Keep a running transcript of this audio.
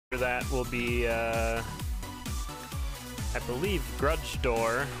that will be, I believe, Grudge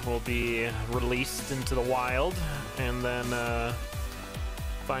Door will be released into the wild, and then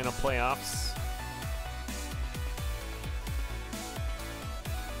final playoffs.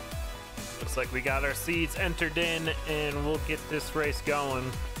 Looks like we got our seeds entered in, and we'll get this race going.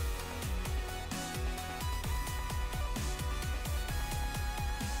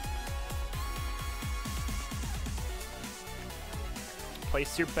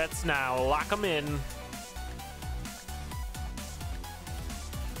 Place your bets now. Lock them in.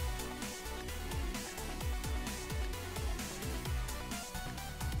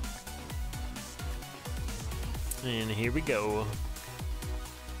 And here we go.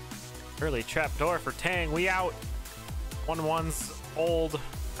 Early trapdoor for Tang. We out. 1-1's old.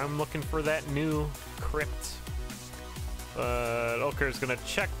 I'm looking for that new crypt. But Ocre's gonna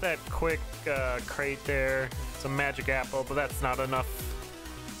check that quick crate there. It's a magic apple, but that's not enough.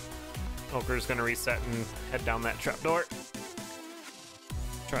 Ocre's gonna reset and head down that trapdoor.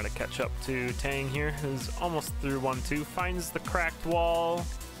 Try to catch up to Tang here, who's almost through 1-2. Finds the cracked wall.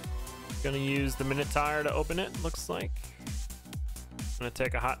 Gonna use the Minotaur to open it, looks like. Gonna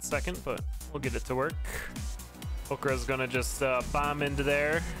take a hot second, but we'll get it to work. Ocre's gonna just bomb into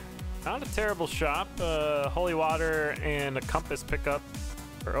there. Not a terrible shop. Holy water and a compass pickup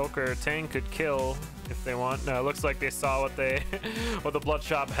for Ocre. Tang could kill if they want. No, it looks like they saw what they what the blood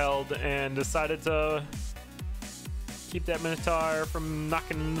shop held and decided to keep that Minotaur from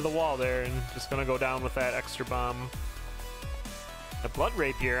knocking into the wall there, and just gonna go down with that extra bomb. The blood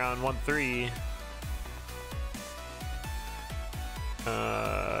rapier on 1-3.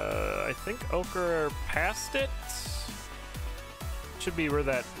 I think Ocre passed it. Should be where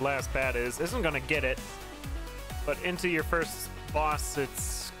that last bat is. Isn't gonna get it, but into your first boss,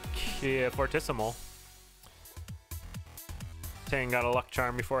 it's Fortissimo. Tang got a luck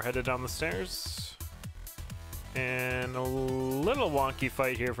charm before headed down the stairs. And a little wonky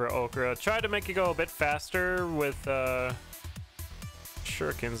fight here for Ocre. Tried to make it go a bit faster with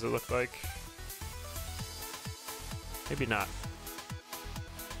shurikens, it looked like. Maybe not.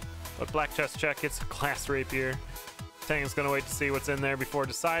 But black chest check, it's a glass rapier. Tang's gonna wait to see what's in there before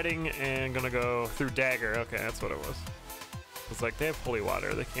deciding, and gonna go through dagger. Okay, that's what it was. It's like they have holy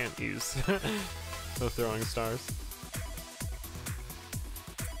water, they can't use the throwing stars.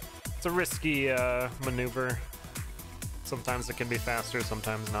 It's a risky maneuver. Sometimes it can be faster,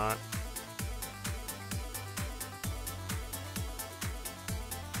 sometimes not.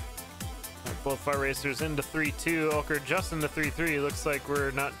 Both our racers into 3-2. Ocre just into 3-3. Looks like we're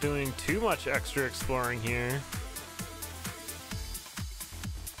not doing too much extra exploring here.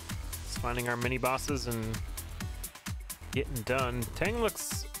 Just finding our mini bosses and getting done. Tang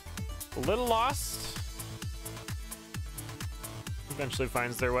looks a little lost. Eventually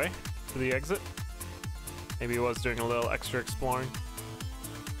finds their way to the exit. Maybe he was doing a little extra exploring.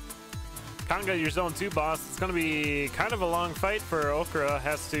 Conga, your zone 2 boss. It's going to be kind of a long fight for Ocre.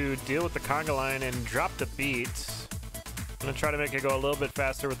 Has to deal with the conga line and drop the beat. I'm going to try to make it go a little bit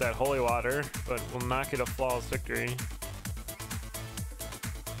faster with that holy water, but will not get a flawless victory.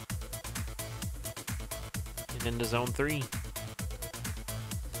 And into zone 3.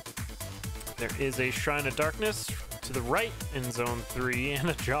 There is a Shrine of Darkness to the right in zone 3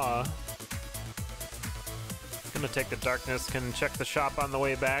 and a jaw. Gonna take the darkness, can check the shop on the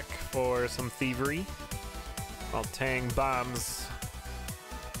way back for some thievery while Tang bombs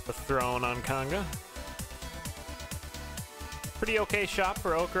the throne on Conga. Pretty okay shop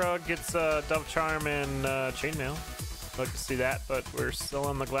for Ocre. Gets Dove Charm and Chainmail. Like to see that, but we're still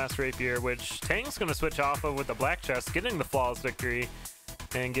on the glass rapier, which Tang's gonna switch off of with the black chest, getting the flawless victory,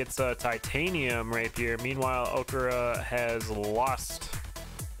 and gets a titanium rapier. Meanwhile, Ocre has lost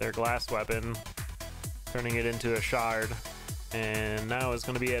their glass weapon, turning it into a shard, and now is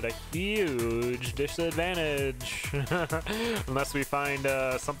going to be at a huge disadvantage unless we find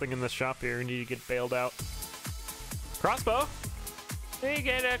something in the shop here. We need to get bailed out. Crossbow. Hey,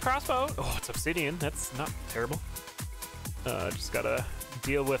 get a crossbow. Oh, it's obsidian. That's not terrible. Just gotta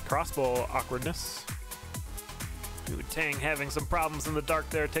deal with crossbow awkwardness. Ooh, Tang having some problems in the dark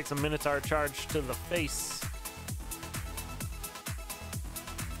there. Takes a Minotaur charge to the face.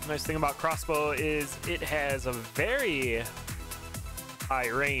 Nice thing about crossbow is it has a very high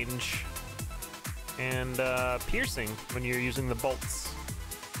range and piercing when you're using the bolts.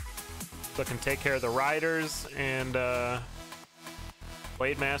 So it can take care of the riders and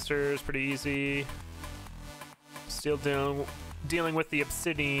Blade Master is pretty easy. Still dealing with the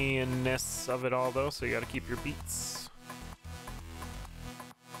obsidian-ness of it all though, so you gotta keep your beats.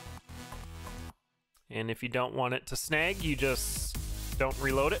 And if you don't want it to snag, you just don't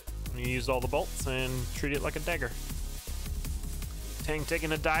reload it. You used all the bolts and treat it like a dagger. Tang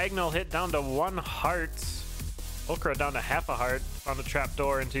taking a diagonal hit down to 1 heart. Ocre down to half a heart on a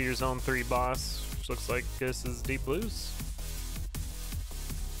trapdoor into your zone 3 boss, which looks like this is Deep Blues.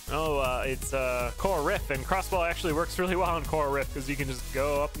 Oh, it's Core Riff, and crossbow actually works really well on Core Riff because you can just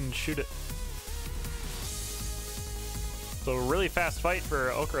go up and shoot it. So really fast fight for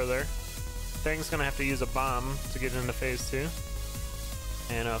Ocre there. Tang's gonna have to use a bomb to get into phase 2.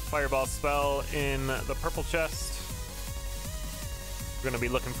 And a fireball spell in the purple chest. We're gonna be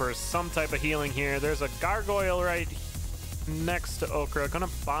looking for some type of healing here. There's a gargoyle right next to Ocre. Gonna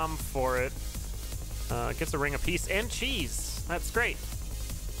bomb for it. Gets a ring of peace and cheese. That's great.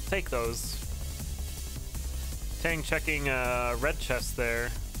 Take those. Tang checking red chest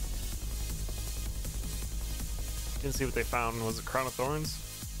there. Didn't see what they found. Was it Crown of Thorns?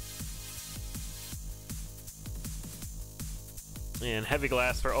 And heavy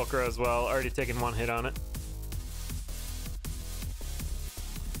glass for Ocre as well. Already taken 1 hit on it.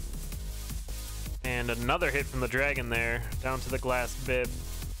 And another hit from the dragon there, down to the glass bib.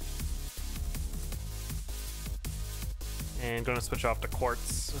 And gonna switch off to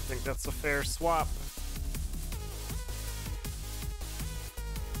quartz. I think that's a fair swap.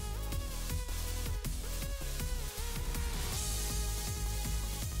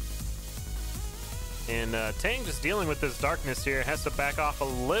 And Tang just dealing with this darkness here, has to back off a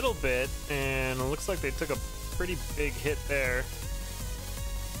little bit, and it looks like they took a pretty big hit there.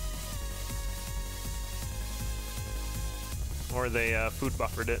 Or they food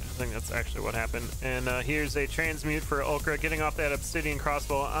buffered it. I think that's actually what happened. And here's a transmute for Ocre, getting off that obsidian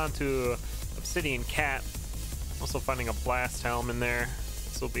crossbow onto obsidian cat. Also finding a blast helm in there.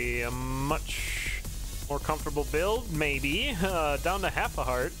 This will be a much more comfortable build, maybe. Down to half a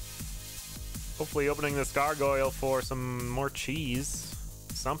heart. Hopefully opening this gargoyle for some more cheese.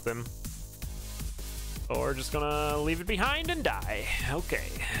 Something. Or just gonna leave it behind and die. Okay.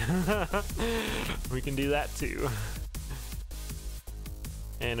 We can do that too.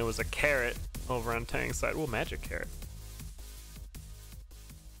 And it was a carrot over on Tang's side. Ooh, magic carrot.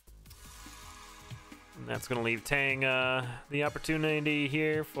 And that's going to leave Tang the opportunity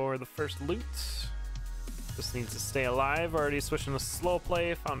here for the first loot. Just needs to stay alive. Already switching to slow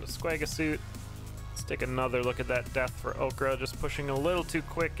play. Found a Squaga suit. Let's take another look at that death for Ocre. Just pushing a little too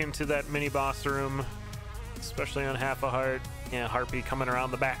quick into that mini boss room. Especially on half a heart. Yeah, Harpy coming around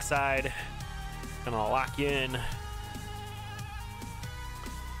the backside. Gonna lock you in.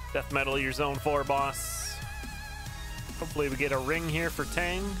 Death Metal, your zone 4 boss. Hopefully we get a ring here for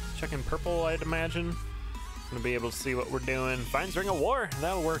Tang. Checking purple, I'd imagine. Gonna be able to see what we're doing. Finds Ring of War.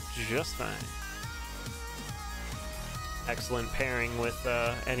 That'll work just fine. Excellent pairing with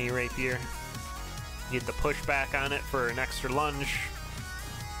any rapier. Get the pushback on it for an extra lunge.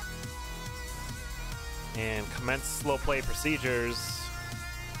 And commence slow play procedures.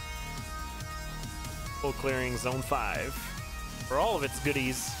 Full clearing zone 5 for all of its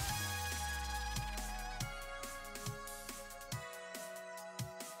goodies.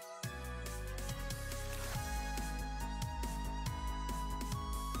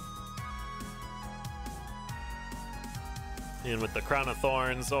 And with the Crown of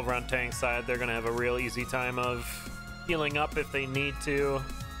Thorns over on Tang's side, they're going to have a real easy time of healing up if they need to.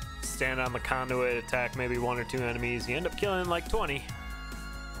 Stand on the conduit, attack maybe 1 or 2 enemies. You end up killing like 20. It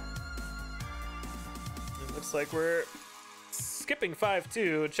looks like we're skipping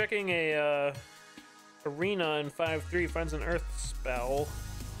 5-2. Checking a arena in 5-3 finds an earth spell.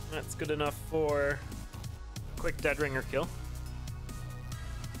 That's good enough for a quick Dead Ringer kill.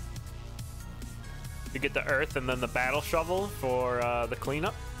 You get the earth and then the battle shovel for the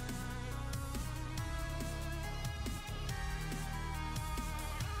cleanup.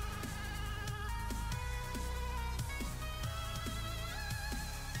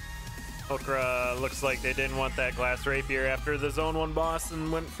 Ocre looks like they didn't want that glass rapier after the zone 1 boss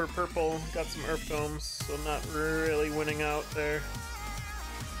and went for purple. Got some earth domes, so not really winning out there.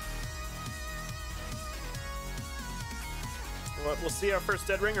 But we'll see our first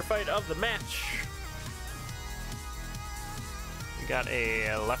Dead Ringer fight of the match. We got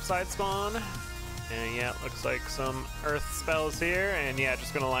a left side spawn, and yeah, it looks like some earth spells here, and yeah,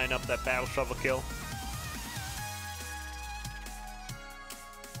 just gonna line up that battle shovel kill.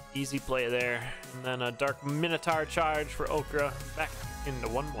 Easy play there, and then a dark minotaur charge for Ocre, back into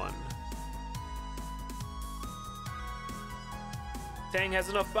 1-1. Tang has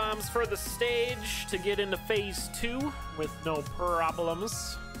enough bombs for the stage to get into phase 2 with no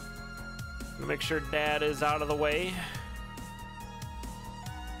problems. Gonna make sure Dad is out of the way.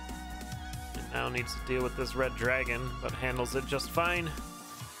 Now needs to deal with this red dragon, but handles it just fine.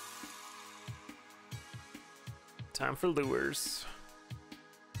 Time for lures.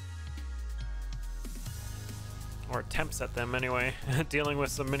 Or attempts at them anyway. Dealing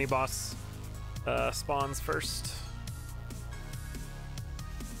with some mini boss spawns first.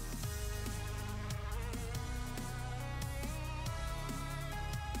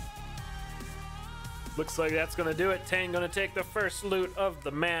 Looks like that's gonna do it. Tang gonna take the first loot of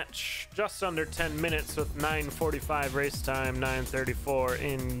the match. Just under 10 minutes with 9:45 race time, 9:34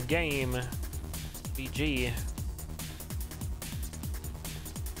 in game. BG.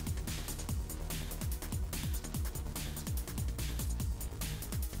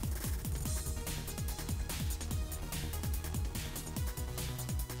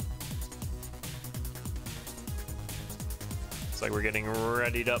 Looks like we're getting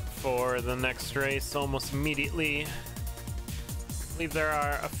readied up for the next race almost immediately. I believe there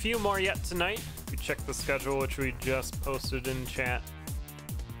are a few more yet tonight. We checked the schedule, which we just posted in chat.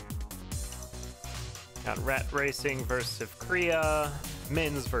 Got Rat Racing versus Korea,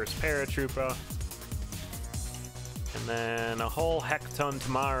 Mins versus Paratroopa, and then a whole heck ton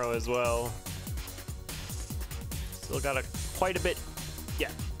tomorrow as well. Still got quite a bit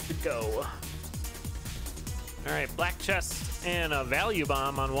yet to go. All right, black chest and a value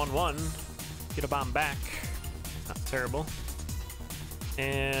bomb on 1-1. Get a bomb back. Not terrible.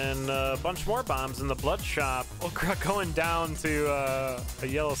 And a bunch more bombs in the blood shop. Ocre going down to a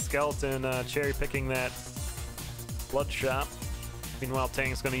yellow skeleton, cherry picking that blood shop. Meanwhile,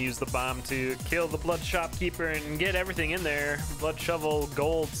 Tang's going to use the bomb to kill the blood shopkeeper and get everything in there. Blood shovel,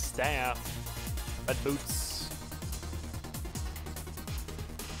 gold staff, red boots.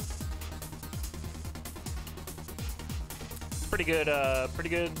 Pretty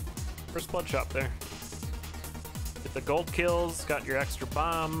good first blood shop there. Get the gold kills, got your extra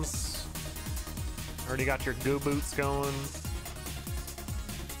bombs, already got your goo boots going.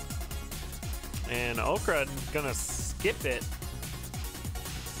 And Ocre gonna skip it.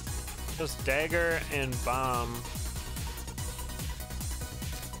 Just dagger and bomb.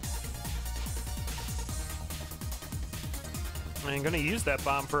 I'm gonna use that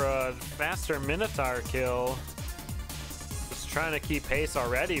bomb for a faster Minotaur kill. Trying to keep pace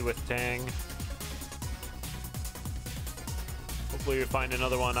already with Tang. Hopefully we find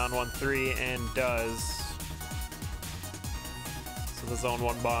another one on 1-3, and does. So the zone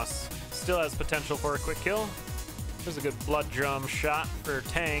 1 boss still has potential for a quick kill. There's a good blood drum shot for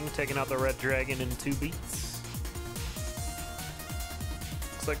Tang, taking out the red dragon in 2 beats.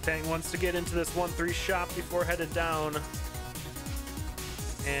 Looks like Tang wants to get into this 1-3 shop before headed down.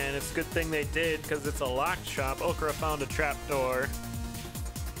 And it's a good thing they did, because it's a locked shop. Ocre found a trapdoor.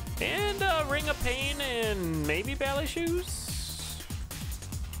 And a ring of pain and maybe ballet shoes?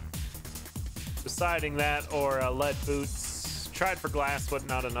 Deciding that or lead boots. Tried for glass, but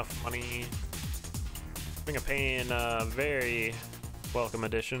not enough money. Ring of pain, very welcome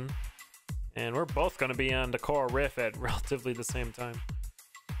addition. And we're both going to be on the core riff at relatively the same time.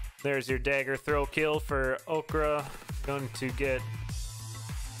 There's your dagger throw kill for Ocre. Going to get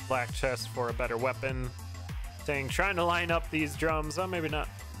black chest for a better weapon. Tang trying to line up these drums. Oh, maybe not.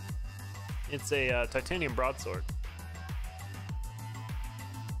 It's a titanium broadsword.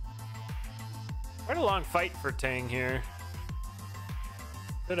 Quite a long fight for Tang here.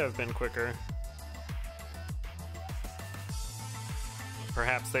 Could have been quicker.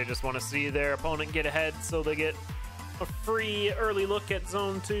 Perhaps they just want to see their opponent get ahead so they get a free early look at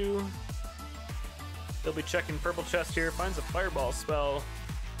zone 2. They'll be checking purple chest here. Finds a fireball spell.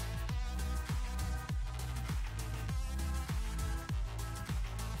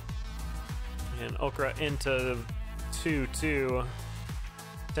 And Ocre into 2-2.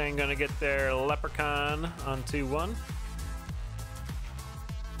 Tang gonna get their leprechaun on 2-1.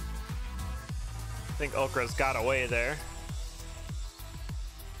 I think Ocre's got away there.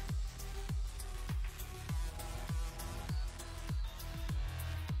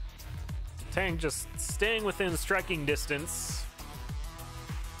 Tang just staying within striking distance.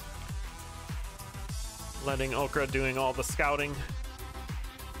 Letting Ocre doing all the scouting.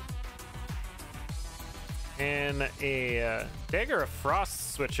 And a Dagger of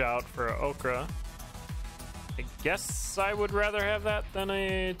Frost switch out for Ocre. I guess I would rather have that than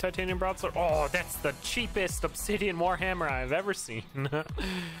a Titanium Broadsword. Oh, that's the cheapest Obsidian Warhammer I've ever seen.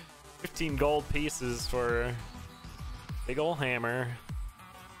 15 gold pieces for a big ol' hammer.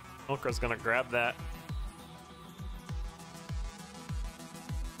 Ocre's gonna grab that.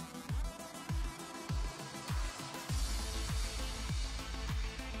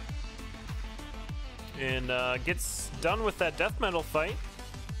 And gets done with that death metal fight.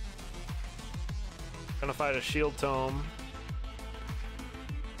 Gonna fight a shield tome.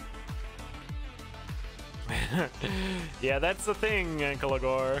 Yeah, that's the thing,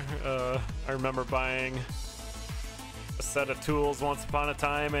 Ankylosaur. I remember buying a set of tools once upon a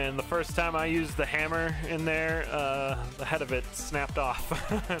time, and the first time I used the hammer in there, the head of it snapped off.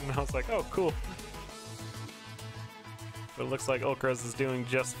 And I was like, oh, cool. But it looks like Ocre's is doing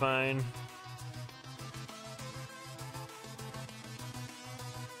just fine.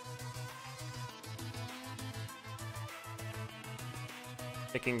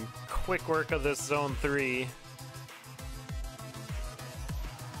 Making quick work of this zone 3.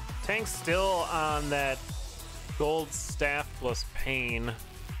 Tang's still on that gold staff plus pain.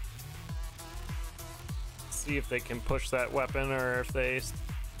 Let's see if they can push that weapon or if they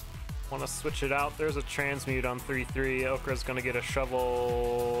want to switch it out. There's a transmute on 3-3. Ocre's going to get a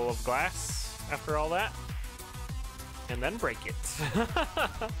shovel of glass after all that. And then break it.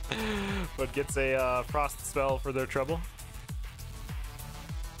 But gets a frost spell for their trouble.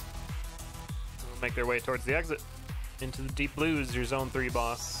 Make their way towards the exit into the deep blues, your zone 3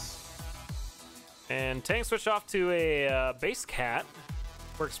 boss. And Tang switched off to a base cat.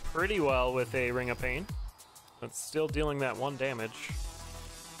 Works pretty well with a ring of pain, but still dealing that 1 damage.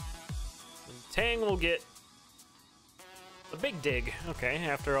 And Tang will get a big dig. Okay,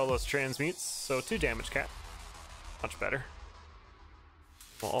 after all those transmutes, so 2 damage cat, much better.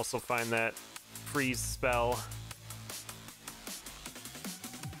 We'll also find that freeze spell.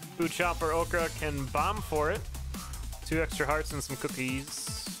 Food shop for Ocre can bomb for it. 2 extra hearts and some cookies.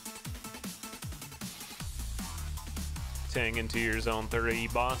 Tang into your zone 30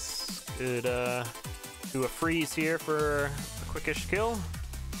 boss. Could do a freeze here for a quickish kill.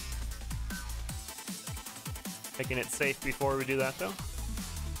 Making it safe before we do that though.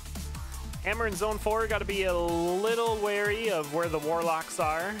 Hammer in zone 4, gotta be a little wary of where the warlocks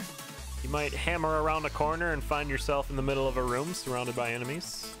are. You might hammer around a corner and find yourself in the middle of a room surrounded by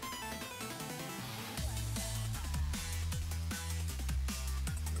enemies.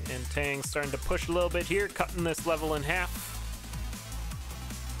 And Tang's starting to push a little bit here, cutting this level in half.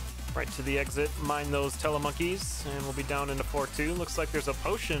 Right to the exit, mine those telemonkeys, and we'll be down into 4-2. Looks like there's a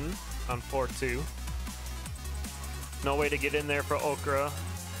potion on 4-2. No way to get in there for Ocre.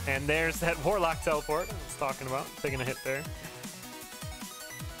 And there's that warlock teleport I was talking about, taking a hit there.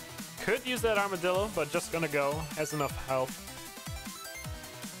 Could use that armadillo, but just gonna go. Has enough health.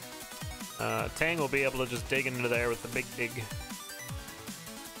 Tang will be able to just dig into there with the big dig.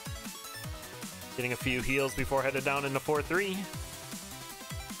 Getting a few heals before headed down into 4-3.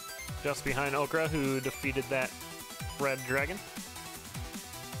 Just behind Ocre, who defeated that red dragon.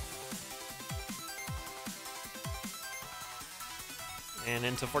 And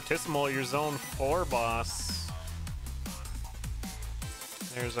into Fortissimo, your zone 4 boss.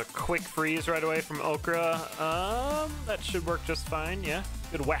 There's a quick freeze right away from Ocre. That should work just fine, yeah.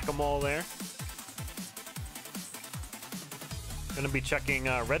 Good whack-a-mole there. Gonna be checking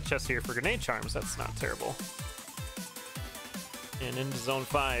red chest here for grenade charms. That's not terrible. And into zone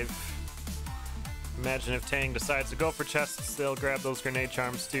 5. Imagine if Tang decides to go for chests, they'll grab those grenade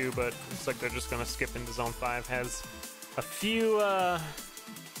charms too, but looks like they're just gonna skip into zone 5. Has a few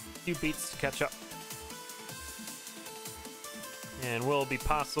beats to catch up. And will be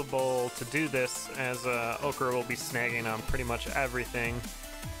possible to do this as Ocre will be snagging on pretty much everything,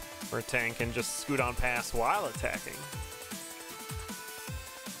 where Tang can just scoot on past while attacking.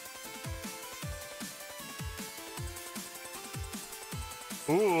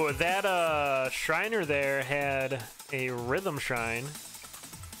 Ooh, that Shriner there had a rhythm shrine.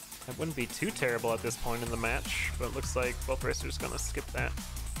 That wouldn't be too terrible at this point in the match, but it looks like both racers gonna skip that.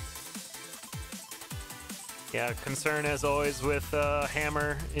 Yeah, concern as always with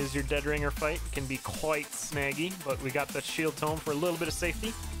Hammer is your Dead Ringer fight. Can be quite snaggy, but we got the shield tome for a little bit of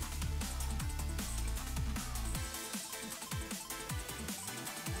safety.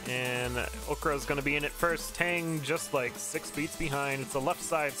 And Ocre's gonna be in it first. Tang just like 6 beats behind. It's a left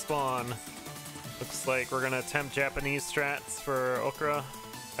side spawn. Looks like we're gonna attempt Japanese strats for Ocre.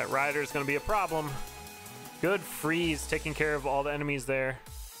 That rider's gonna be a problem. Good freeze, taking care of all the enemies there.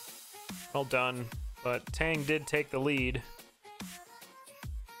 Well done. But Tang did take the lead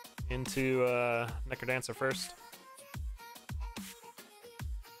into Necrodancer first.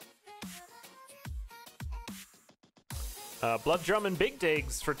 Blood Drum and Big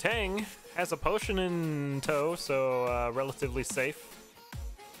Digs for Tang. Has a potion in tow, so relatively safe.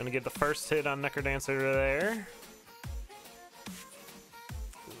 Gonna get the first hit on Necrodancer there.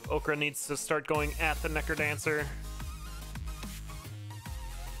 Ocre needs to start going at the Necrodancer,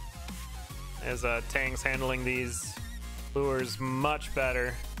 as Tang's handling these lures much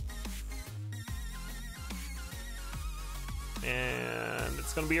better. And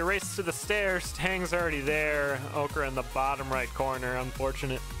it's going to be a race to the stairs. Tang's already there. Ocre in the bottom right corner.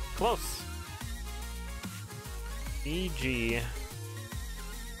 Unfortunate. Close. GG.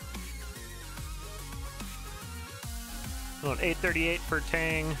 Oh, 8:38 for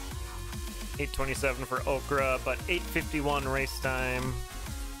Tang. 8:27 for Ocre, but 8:51 race time.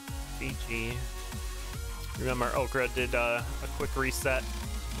 GG. Remember, Ocre did a quick reset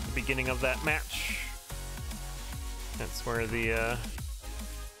at the beginning of that match. That's where the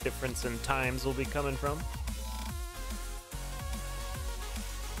difference in times will be coming from.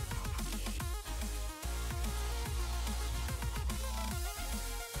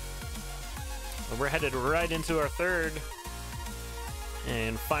 Well, we're headed right into our third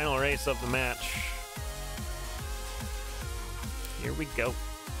and final race of the match. Here we go.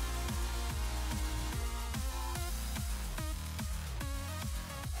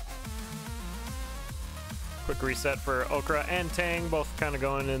 Quick reset for Ocre and Tang, both kind of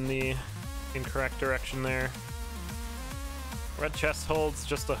going in the incorrect direction there. Red chest holds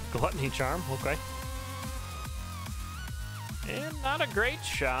just a gluttony charm, okay. And not a great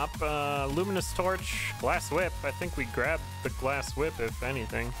shop. Luminous torch, glass whip. I think we grabbed the glass whip, if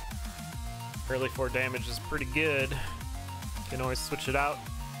anything. Early 4 damage is pretty good. Can always switch it out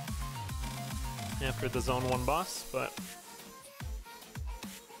after the zone 1 boss, but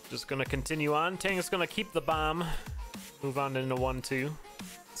just gonna continue on. Tang is gonna keep the bomb, move on into 1-2,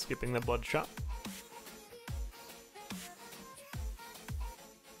 skipping the bloodshot.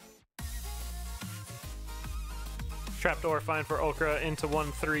 Trapdoor fine for Ocre into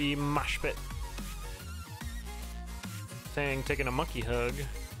 1-3 mosh pit. Tang taking a monkey hug.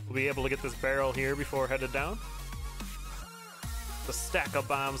 We'll be able to get this barrel here before headed down. The stack of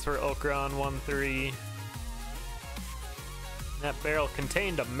bombs for Ocre on 1-3. That barrel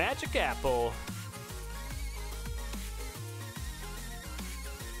contained a magic apple.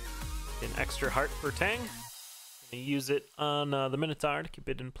 An extra heart for Tang. Gonna use it on the Minotaur to keep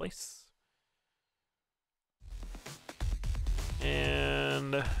it in place.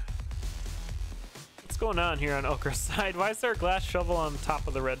 And what's going on here on Ocre's side? Why is there a glass shovel on top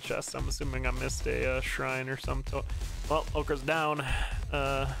of the red chest? I'm assuming I missed a shrine or something. Well, Ocre's down.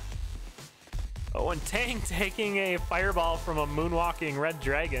 Oh, and Tang taking a fireball from a moonwalking red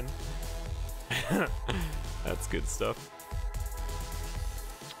dragon. That's good stuff.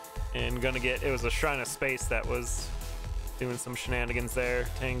 And gonna get, it was a Shrine of Space that was doing some shenanigans there.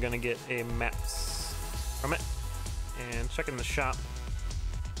 Tang gonna get a maps from it. And checking the shop.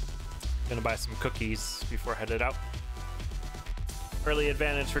 Gonna buy some cookies before headed out. Early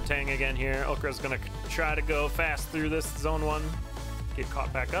advantage for Tang again here. Ocre's gonna try to go fast through this zone 1. Get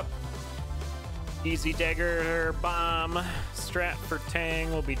caught back up. Easy dagger bomb strat for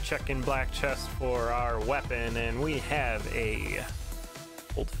Tang. We'll be checking black chest for our weapon, and we have a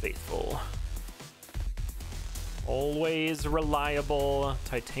Old Faithful. Always reliable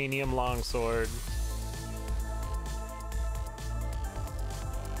titanium longsword.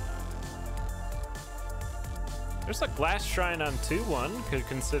 There's a glass shrine on 2-1. Could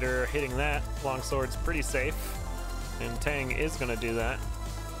consider hitting that. Longsword's pretty safe, and Tang is gonna do that.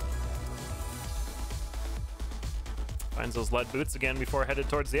 Finds those lead boots again before headed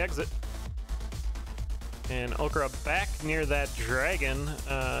towards the exit. And Ocre back near that dragon.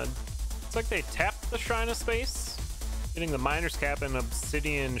 It's like they tapped the Shrine of Space, getting the Miner's Cap and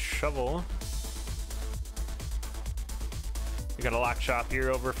Obsidian Shovel. We got a lock shop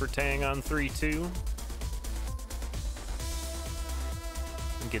here over for Tang on 3-2.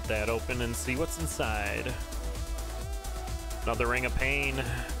 Get that open and see what's inside. Another Ring of Pain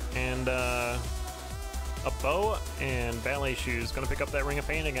and a bow and ballet shoes. Gonna pick up that Ring of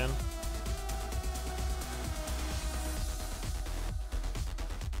Pain again.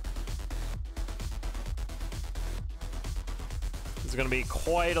 This is gonna be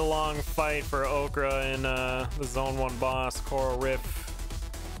quite a long fight for Ocre in the Zone 1 boss, Coral Rift.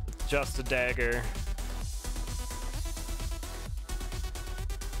 Just a dagger.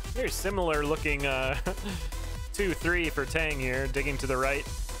 Very similar looking 2-3 for Tang here, digging to the right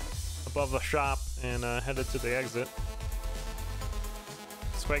above the shop and headed to the exit.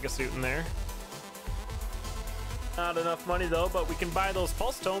 Swag a suit in there. Not enough money though, but we can buy those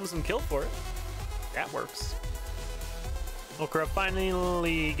pulse tomes and kill for it. That works. Ocre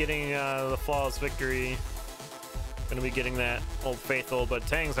finally getting the flawless victory. Gonna be getting that Old Faithful, but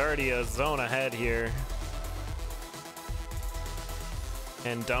Tang's already a zone ahead here.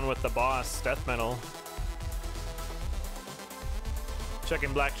 And done with the boss, Death Metal.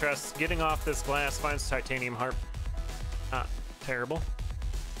 Checking Black Trust, getting off this glass, finds Titanium Harp. Not terrible.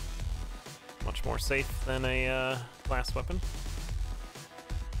 Much more safe than a glass weapon.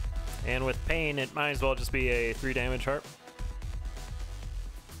 And with pain, it might as well just be a 3 damage harp.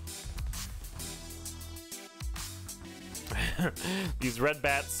 These red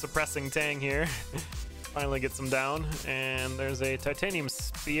bats suppressing Tang here. Finally gets him down. And there's a titanium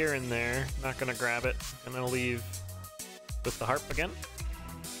spear in there. Not gonna grab it. Gonna leave with the harp again.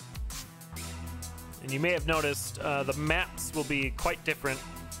 And you may have noticed the maps will be quite different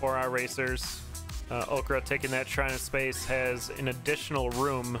for our racers. Ocre, taking that Shrine of Space, has an additional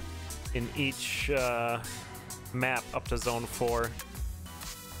room in each map up to Zone 4.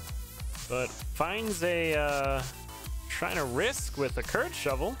 But finds a Shrine of Risk with a Courage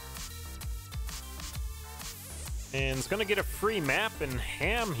Shovel. And is gonna get a free map and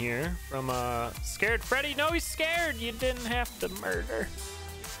ham here from Scared Freddy. No, he's scared! You didn't have to murder.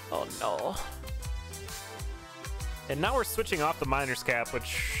 Oh no. And now we're switching off the Miner's Cap,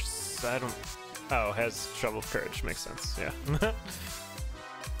 which I don't... Oh, has Shovel of Courage. Makes sense, yeah.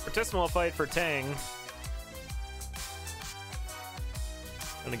 Artisanal fight for Tang.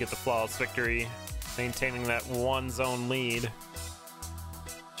 Gonna get the flawless victory, maintaining that 1 zone lead.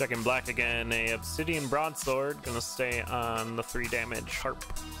 Checking black again, a Obsidian Broadsword, gonna stay on the 3 damage harp.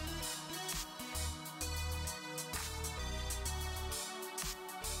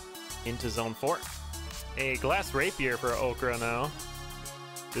 Into zone 4. A glass rapier for Ocre now.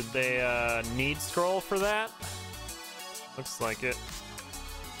 Did they need scroll for that? Looks like it.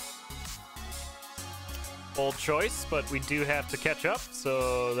 Bold choice, but we do have to catch up,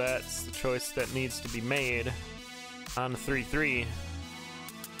 so that's the choice that needs to be made on 3-3.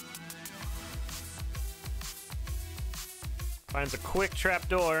 Finds a quick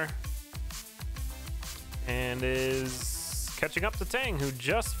trapdoor and is catching up to Tang, who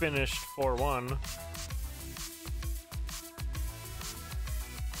just finished 4-1.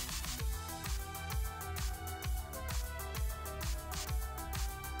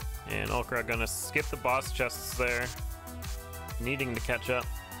 And Ocre gonna skip the boss chests there, needing to catch up.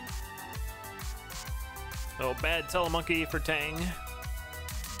 So bad telemonkey for Tang.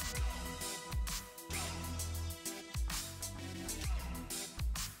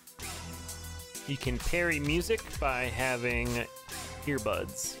 You can parry music by having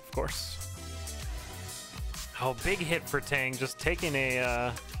earbuds, of course. Oh, big hit for Tang, just taking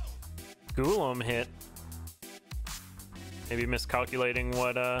a Golem hit. Maybe miscalculating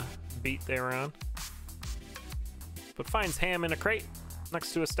what beat they were on. But finds ham in a crate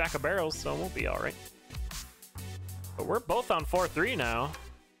next to a stack of barrels, so we'll be alright. But we're both on 4-3 now.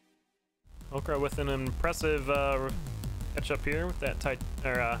 Ocre with an impressive catch up here with that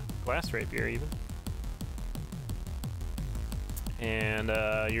glass rapier even. And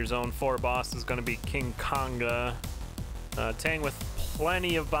your zone 4 boss is going to be King Konga. Tang with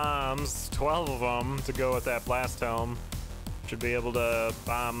plenty of bombs, 12 of them to go with that blast helm. Should be able to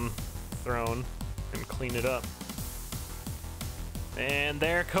bomb throne and clean it up. And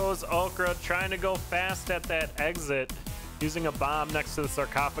there goes Ocre trying to go fast at that exit, using a bomb next to the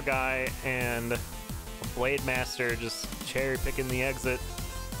sarcophagi, and a Blade Master just cherry picking the exit.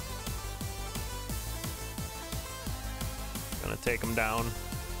 Gonna take him down.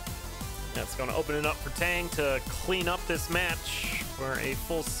 That's gonna open it up for Tang to clean up this match for a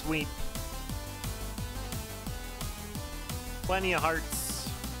full sweep. Plenty of hearts.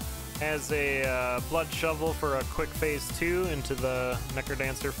 Has a blood shovel for a quick phase 2 into the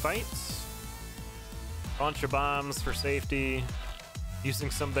Necrodancer fight. Bunch of bombs for safety. Using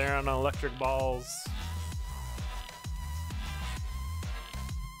some there on electric balls.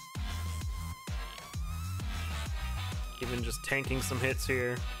 Even just tanking some hits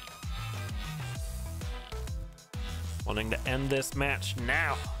here. Wanting to end this match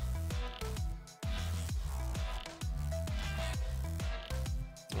now.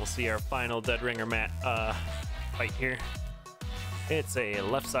 We'll see our final Dead Ringer fight here. It's a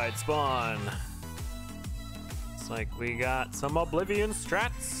left side spawn. It's like we got some Oblivion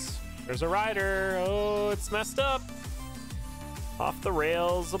strats. There's a rider. Oh, it's messed up. Off the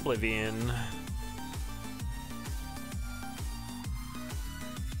rails, Oblivion.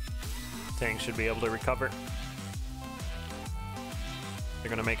 Tang should be able to recover. They're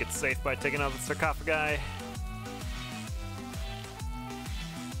gonna make it safe by taking out the sarcophagi.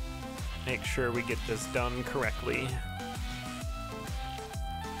 Make sure we get this done correctly.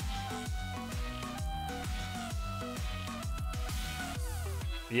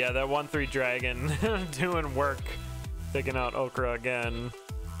 Yeah, that 1-3 dragon doing work, taking out Ocre again.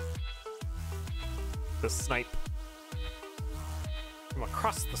 The snipe from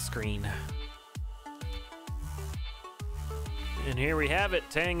across the screen. And here we have it,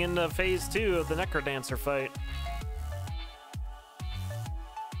 Tang into phase 2 of the Necrodancer fight.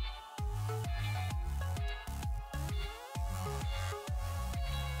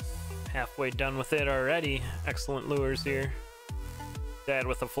 halfway done with it already. Excellent lures here. Dad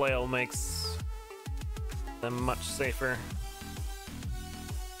with a flail makes them much safer.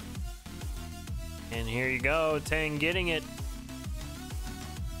 And here you go, Tang getting it.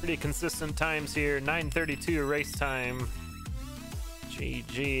 Pretty consistent times here. 9:32 race time.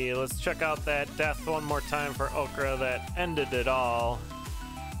 GG. Let's check out that death one more time for Ocre that ended it all.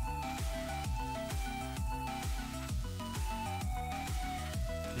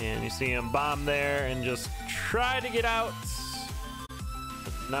 And you see him bomb there and just try to get out.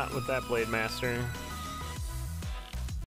 But not with that Blade Master.